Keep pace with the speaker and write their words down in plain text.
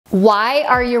Why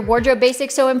are your wardrobe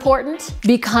basics so important?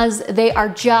 Because they are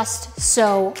just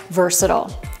so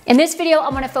versatile. In this video,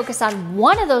 I'm gonna focus on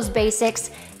one of those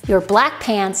basics, your black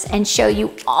pants, and show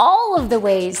you all of the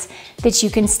ways that you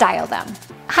can style them.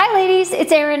 Hi ladies,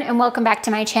 it's Erin and welcome back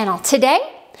to my channel. Today,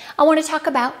 I wanna talk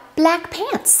about black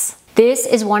pants. This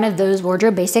is one of those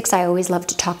wardrobe basics I always love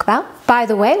to talk about. By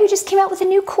the way, we just came out with a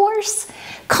new course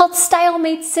called Style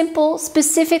Made Simple,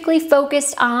 specifically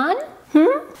focused on,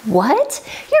 what?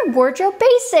 Your wardrobe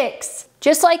basics.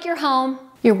 Just like your home,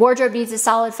 your wardrobe needs a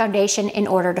solid foundation in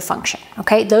order to function,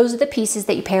 okay? Those are the pieces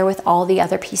that you pair with all the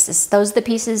other pieces. Those are the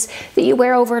pieces that you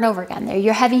wear over and over again. They're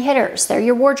your heavy hitters. They're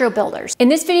your wardrobe builders. In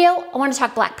this video, I wanna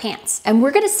talk black pants. And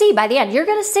we're gonna see by the end, you're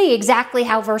gonna see exactly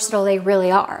how versatile they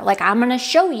really are. Like I'm gonna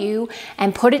show you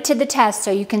and put it to the test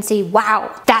so you can see,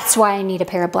 wow, that's why I need a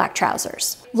pair of black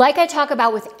trousers. Like I talk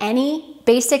about with any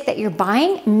basic that you're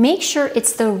buying, make sure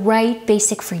it's the right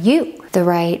basic for you. The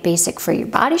right basic for your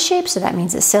body shape, so that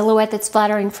means a silhouette that's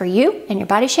flattering for you and your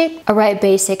body shape. A right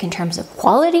basic in terms of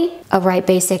quality. A right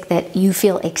basic that you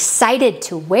feel excited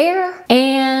to wear.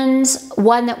 And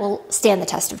one that will stand the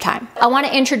test of time. I want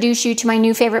to introduce you to my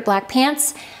new favorite black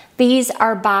pants. These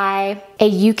are by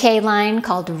a UK line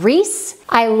called Reese.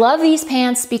 I love these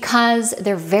pants because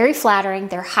they're very flattering.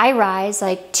 They're high rise,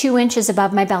 like 2 inches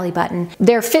above my belly button.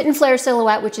 They're fit and flare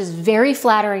silhouette, which is very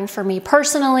flattering for me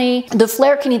personally. The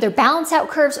flare can either balance out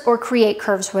curves or create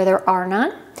curves where there are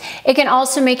none. It can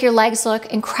also make your legs look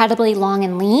incredibly long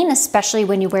and lean, especially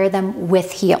when you wear them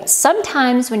with heels.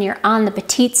 Sometimes when you're on the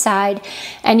petite side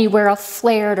and you wear a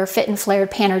flared or fit and flared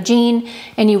pant or jean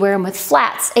and you wear them with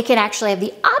flats, it can actually have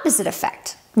the opposite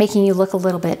effect, making you look a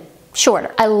little bit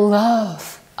shorter. I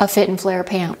love a fit and flare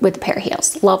pant with a pair of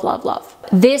heels. Love, love, love.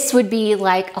 This would be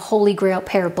like a holy grail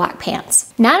pair of black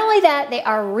pants. Not only that, they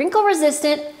are wrinkle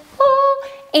resistant,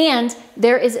 and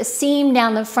there is a seam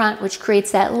down the front which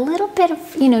creates that little bit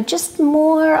of, just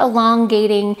more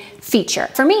elongating feature.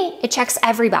 For me, it checks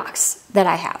every box that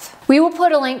I have. We will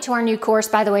put a link to our new course,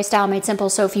 by the way, Style Made Simple,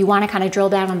 so if you wanna kind of drill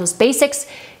down on those basics,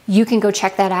 you can go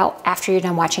check that out after you're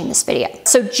done watching this video.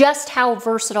 So just how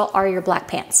versatile are your black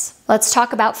pants? Let's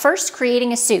talk about first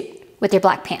creating a suit with your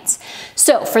black pants.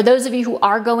 So for those of you who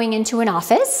are going into an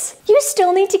office, you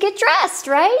still need to get dressed,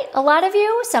 right? A lot of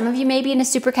you, some of you may be in a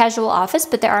super casual office,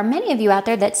 but there are many of you out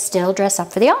there that still dress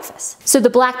up for the office. So the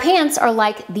black pants are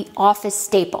like the office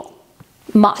staple.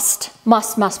 Must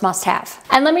have.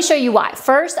 And let me show you why.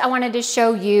 First, I wanted to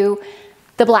show you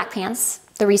the black pants,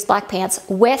 the Reese black pants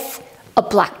with a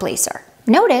black blazer.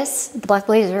 Notice the black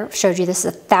blazer, I've showed you this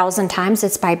 1,000 times,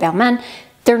 it's by Balmain.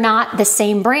 They're not the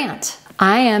same brand.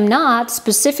 I am not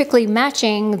specifically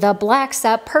matching the blacks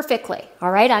up perfectly, all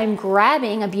right? I'm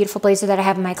grabbing a beautiful blazer that I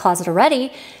have in my closet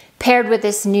already, paired with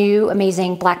this new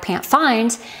amazing black pant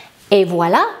find, et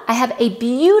voila, I have a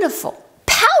beautiful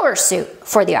power suit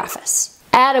for the office.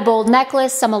 Add a bold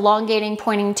necklace, some elongating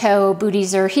pointing toe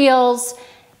booties or heels,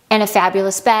 and a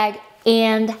fabulous bag,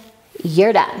 and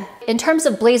you're done. In terms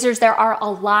of blazers, there are a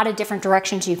lot of different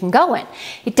directions you can go in.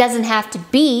 It doesn't have to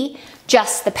be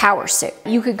just the power suit.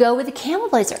 You could go with a camel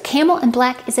blazer. Camel and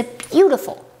black is a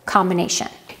beautiful combination.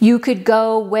 You could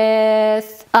go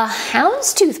with a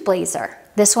houndstooth blazer.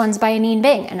 This one's by Anine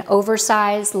Bing, an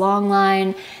oversized, long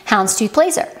line houndstooth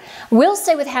blazer. We'll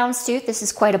stay with houndstooth. This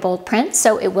is quite a bold print,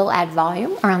 so it will add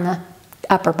volume around the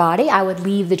upper body. I would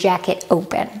leave the jacket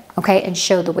open, okay, and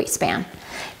show the waistband.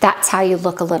 That's how you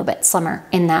look a little bit slimmer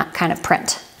in that kind of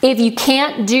print. If you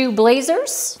can't do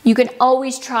blazers, you can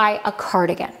always try a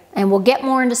cardigan. And we'll get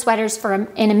more into sweaters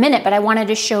in a minute, but I wanted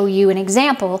to show you an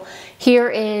example. Here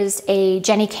is a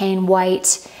Jenny Kane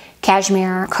white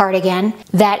cashmere cardigan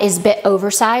that is a bit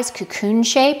oversized, cocoon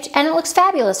shaped, and it looks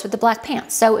fabulous with the black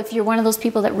pants. So if you're one of those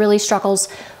people that really struggles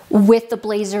with the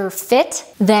blazer fit,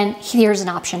 then here's an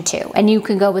option too. And you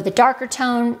can go with a darker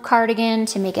tone cardigan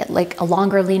to make it like a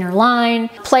longer, leaner line.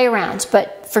 Play around,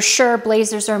 but for sure,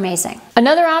 blazers are amazing.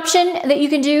 Another option that you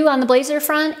can do on the blazer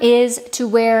front is to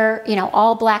wear,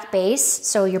 all black base.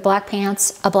 So your black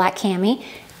pants, a black cami,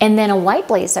 and then a white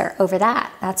blazer over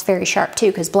that. That's very sharp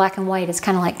too, because black and white is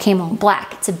kind of like camo and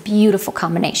black. It's a beautiful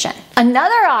combination.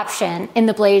 Another option in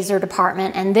the blazer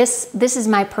department, and this is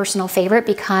my personal favorite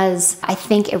because I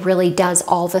think it really does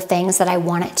all the things that I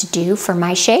want it to do for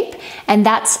my shape, and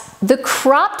that's the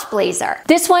cropped blazer.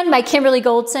 This one by Kimberly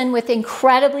Goldson with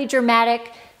incredibly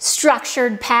dramatic,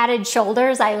 structured, padded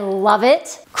shoulders. I love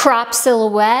it. Crop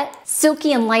silhouette,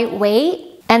 silky and lightweight,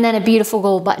 and then a beautiful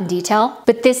gold button detail.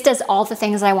 But this does all the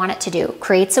things I want it to do.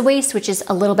 Creates a waist, which is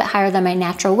a little bit higher than my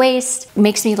natural waist,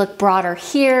 makes me look broader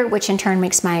here, which in turn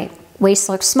makes my waist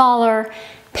look smaller,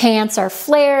 Pants are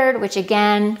flared, which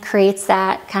again creates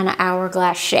that kind of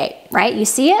hourglass shape, right? You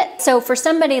see it? So for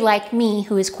somebody like me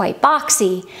who is quite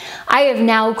boxy, I have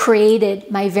now created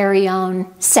my very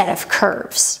own set of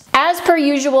curves. As per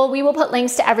usual, we will put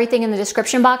links to everything in the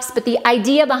description box, but the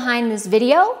idea behind this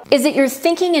video is that you're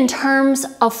thinking in terms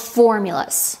of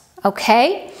formulas,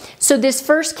 okay? So this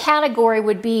first category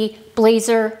would be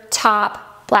blazer, top,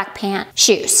 black pant,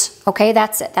 shoes. Okay,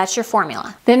 that's it. That's your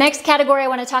formula. The next category I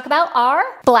want to talk about are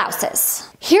blouses.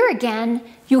 Here again,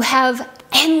 you have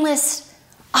endless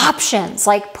options,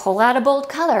 like pull out a bold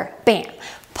color, bam.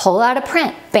 Pull out a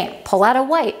print, bam. Pull out a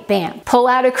white, bam. Pull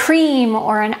out a cream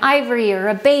or an ivory or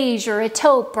a beige or a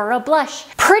taupe or a blush.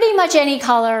 Pretty much any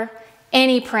color,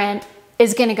 any print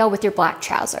is gonna go with your black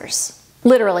trousers.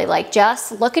 Literally, like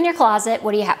just look in your closet.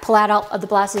 What do you have? Pull out all of the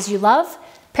blouses you love.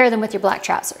 Pair them with your black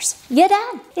trousers. You're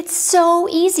done. It's so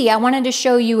easy. I wanted to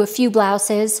show you a few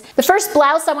blouses. The first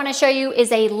blouse I want to show you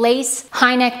is a lace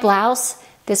high neck blouse.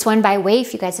 This one by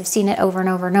Waif. You guys have seen it over and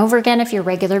over and over again if you're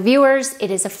regular viewers.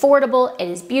 It is affordable. It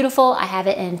is beautiful. I have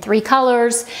it in 3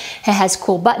 colors. It has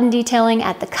cool button detailing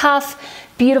at the cuff.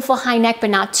 Beautiful high neck,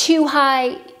 but not too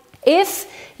high. If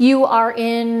you are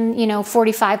in,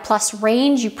 45 plus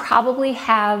range, you probably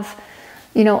have,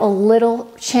 a little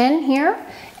chin here.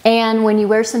 And when you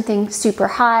wear something super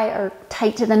high or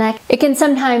tight to the neck, it can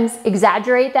sometimes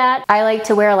exaggerate that. I like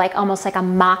to wear almost like a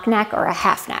mock neck or a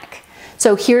half neck.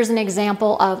 So here's an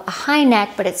example of a high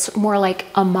neck, but it's more like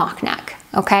a mock neck,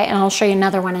 okay? And I'll show you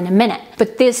another one in a minute.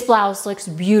 But this blouse looks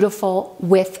beautiful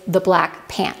with the black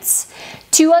pants.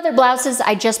 2 other blouses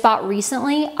I just bought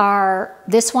recently are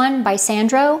this one by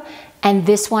Sandro, and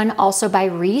this one also by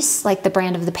Reese, like the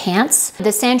brand of the pants.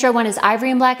 The Sandro one is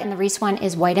ivory and black, and the Reese one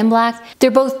is white and black.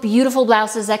 They're both beautiful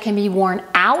blouses that can be worn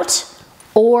out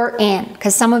or in,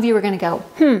 because some of you are gonna go,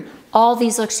 all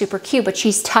these look super cute, but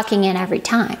she's tucking in every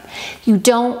time. You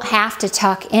don't have to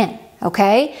tuck in,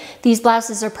 okay? These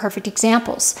blouses are perfect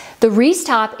examples. The Reese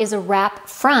top is a wrap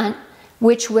front,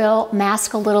 which will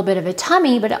mask a little bit of a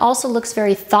tummy, but it also looks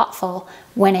very thoughtful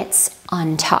when it's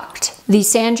untucked. The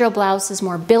Sandro blouse is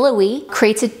more billowy,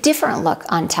 creates a different look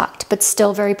untucked, but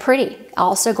still very pretty.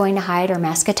 Also going to hide or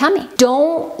mask a tummy.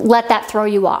 Don't let that throw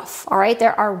you off, all right?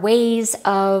 There are ways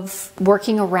of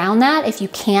working around that if you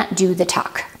can't do the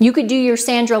tuck. You could do your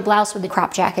Sandro blouse with a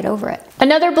crop jacket over it.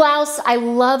 Another blouse, I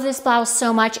love this blouse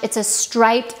so much. It's a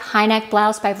striped high neck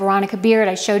blouse by Veronica Beard.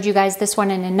 I showed you guys this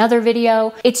one in another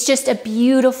video. It's just a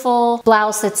beautiful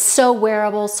blouse that's so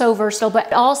wearable, so versatile,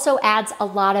 but also adds a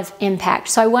lot of impact.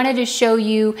 So I wanted to show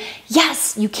you,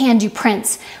 yes, you can do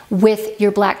prints with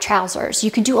your black trousers.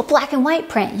 You can do a black and white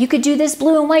print. You could do this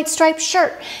blue and white striped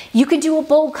shirt. You could do a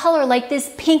bold color like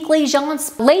this pink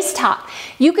Legence lace top.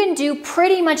 You can do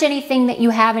pretty much anything that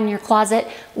you have in your closet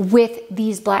with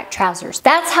these black trousers.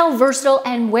 That's how versatile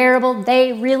and wearable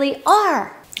they really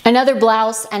are. Another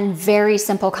blouse and very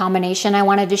simple combination I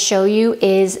wanted to show you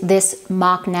is this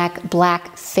mock neck,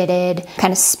 black fitted,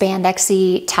 kind of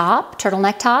spandexy top,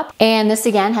 turtleneck top. And this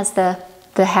again has the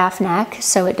half neck,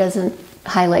 so it doesn't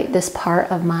highlight this part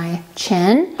of my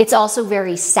chin. It's also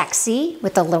very sexy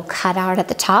with a little cutout at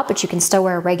the top, but you can still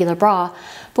wear a regular bra.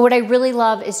 But what I really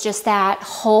love is just that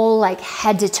whole like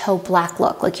head to toe black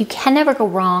look. Like you can never go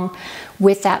wrong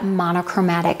with that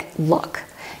monochromatic look.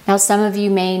 Now, some of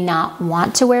you may not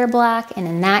want to wear black, and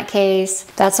in that case,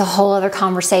 that's a whole other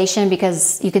conversation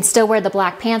because you can still wear the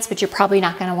black pants, but you're probably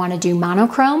not gonna wanna do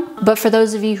monochrome. But for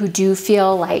those of you who do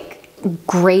feel like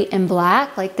great in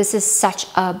black, like this is such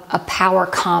a power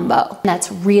combo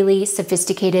that's really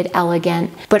sophisticated,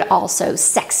 elegant, but also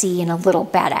sexy and a little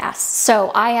badass.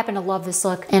 So I happen to love this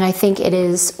look, and I think it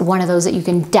is one of those that you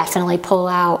can definitely pull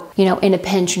out, you know, in a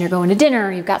pinch when you're going to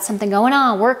dinner, you've got something going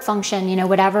on, work function, you know,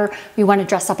 whatever. You want to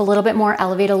dress up a little bit more,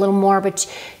 elevate a little more, but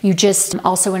you just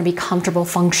also want to be comfortable,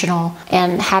 functional,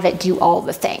 and have it do all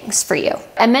the things for you.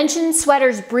 I mentioned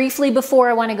sweaters briefly before.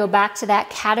 I want to go back to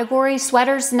that category.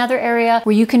 Sweaters, another area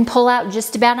where you can pull out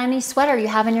just about any sweater you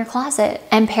have in your closet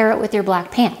and pair it with your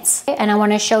black pants. And I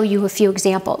want to show you a few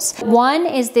examples. One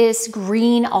is this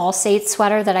green all-state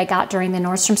sweater that I got during the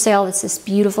Nordstrom sale. It's this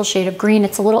beautiful shade of green.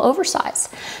 It's a little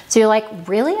oversized. So you're like,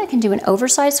 really? I can do an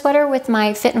oversized sweater with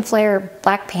my fit and flare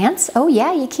black pants? Oh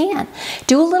yeah, you can.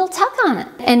 Do a little tuck on it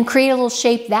and create a little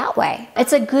shape that way.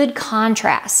 It's a good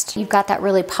contrast. You've got that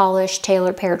really polished,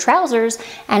 tailored pair of trousers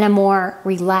and a more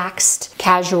relaxed,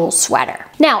 casual sweater.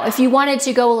 Now, if you wanted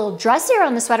to go a little dressier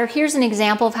on the sweater, here's an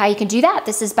example of how you can do that.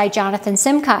 This is by Jonathan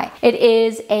Simkai. It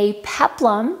is a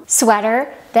peplum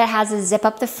sweater that has a zip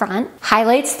up the front,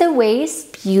 highlights the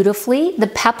waist beautifully. The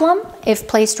peplum, if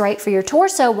placed right for your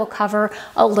torso, will cover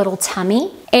a little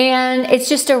tummy. And it's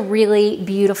just a really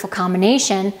beautiful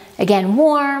combination. Again,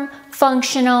 warm,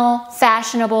 functional,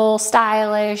 fashionable,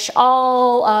 stylish,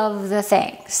 all of the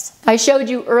things. I showed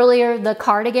you earlier the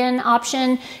cardigan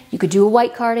option. You could do a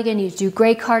white cardigan, you could do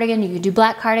gray cardigan, you could do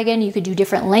black cardigan, you could do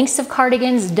different lengths of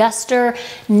cardigans, duster,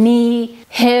 knee,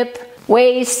 hip,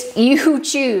 waist, you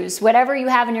choose. Whatever you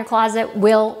have in your closet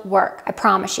will work, I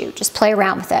promise you. Just play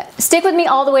around with it. Stick with me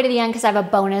all the way to the end because I have a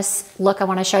bonus look I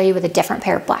want to show you with a different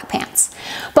pair of black pants.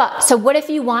 But, so what if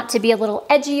you want to be a little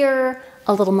edgier,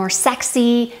 a little more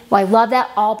sexy? Well, I love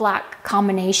that all black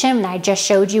combination that I just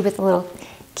showed you with a little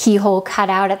keyhole cut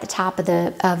out at the top of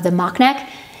the mock neck.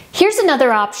 Here's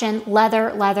another option,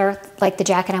 leather, like the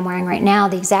jacket I'm wearing right now,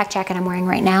 the exact jacket I'm wearing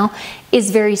right now,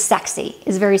 is very sexy,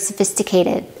 is very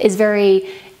sophisticated, is very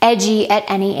edgy at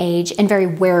any age and very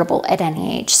wearable at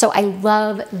any age. So I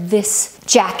love this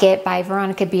jacket by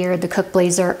Veronica Beard, the Cook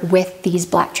Blazer, with these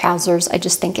black trousers. I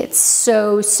just think it's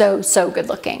so, so, so good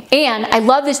looking. And I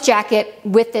love this jacket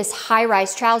with this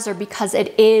high-rise trouser because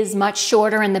it is much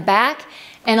shorter in the back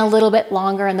and a little bit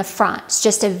longer in the front. It's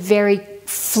just a very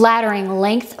flattering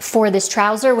length for this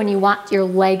trouser when you want your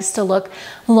legs to look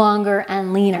longer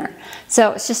and leaner.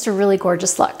 So it's just a really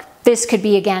gorgeous look. This could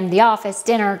be, again, the office,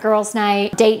 dinner, girls'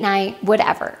 night, date night,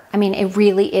 whatever. I mean, it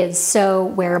really is so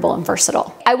wearable and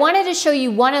versatile. I wanted to show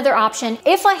you one other option.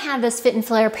 If I had this fit and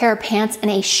flare pair of pants in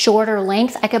a shorter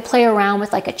length, I could play around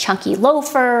with like a chunky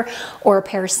loafer or a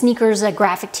pair of sneakers, a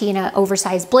graphic tee, and an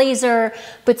oversized blazer.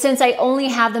 But since I only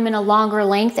have them in a longer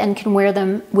length and can wear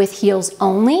them with heels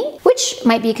only, which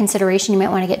might be a consideration, you might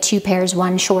want to get two pairs,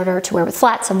 one shorter to wear with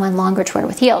flats and one longer to wear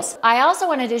with heels. I also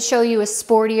wanted to show you a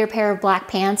sportier pair of black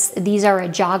pants. These are a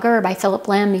jogger by Philip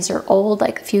Lim. These are old,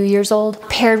 like a few years old,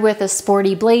 paired with a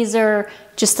sporty blazer,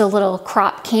 just a little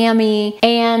crop cami,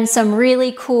 and some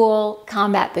really cool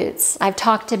combat boots. I've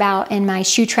talked about in my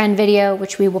shoe trend video,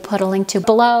 which we will put a link to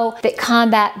below, that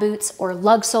combat boots or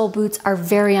lug sole boots are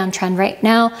very on trend right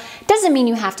now. Doesn't mean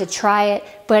you have to try it,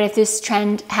 but if this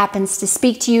trend happens to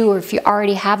speak to you, or if you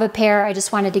already have a pair, I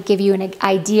just wanted to give you an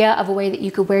idea of a way that you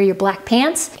could wear your black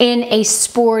pants in a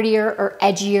sportier or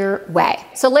edgier way.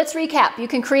 So let's recap. You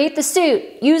can create the suit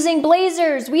using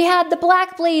blazers. We had the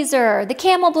black blazer, the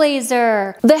camel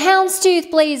blazer, the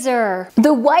houndstooth blazer,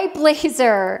 the white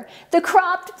blazer, the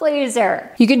cropped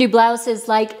blazer. You can do blouses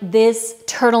like this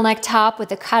turtleneck top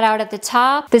with a cutout at the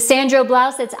top, the Sandro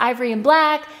blouse that's ivory and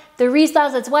black, the Reese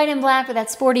blouse that's white and black with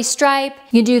that sporty stripe.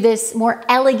 You do this more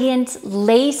elegant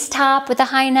lace top with a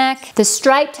high neck. The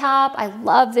stripe top, I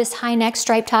love this high neck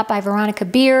stripe top by Veronica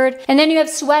Beard. And then you have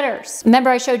sweaters.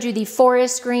 Remember I showed you the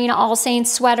forest green All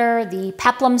Saints sweater, the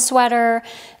peplum sweater,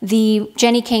 the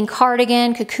Jenny Kane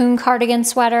cardigan, cocoon cardigan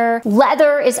sweater.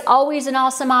 Leather is always an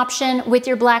awesome option with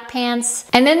your black pants.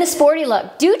 And then the sporty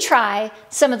look. Do try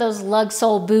some of those lug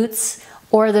sole boots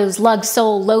or those lug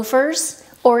sole loafers,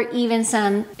 or even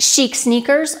some chic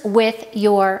sneakers with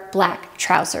your black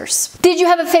trousers. Did you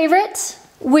have a favorite?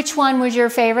 Which one was your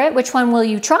favorite? Which one will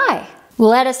you try?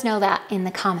 Let us know that in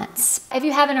the comments. If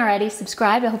you haven't already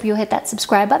subscribed, I hope you'll hit that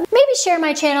subscribe button. Maybe share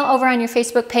my channel over on your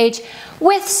Facebook page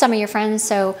with some of your friends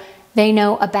so they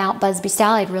know about Busbee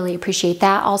Style. I'd really appreciate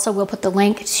that. Also, we'll put the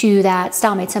link to that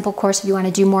Style Made Simple course if you want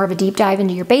to do more of a deep dive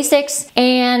into your basics,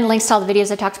 and links to all the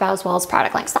videos I talked about as well as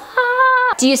product links.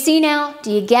 Do you see now? Do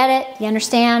you get it? You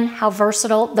understand how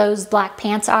versatile those black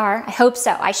pants are? I hope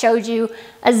so. I showed you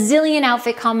a zillion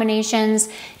outfit combinations.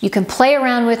 You can play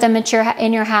around with them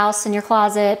in your house, in your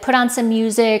closet, put on some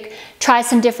music, try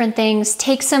some different things,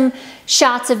 take some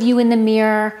shots of you in the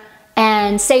mirror,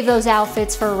 and save those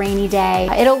outfits for a rainy day.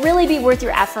 It'll really be worth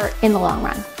your effort in the long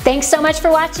run. Thanks so much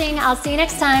for watching. I'll see you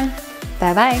next time.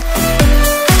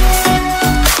 Bye-bye.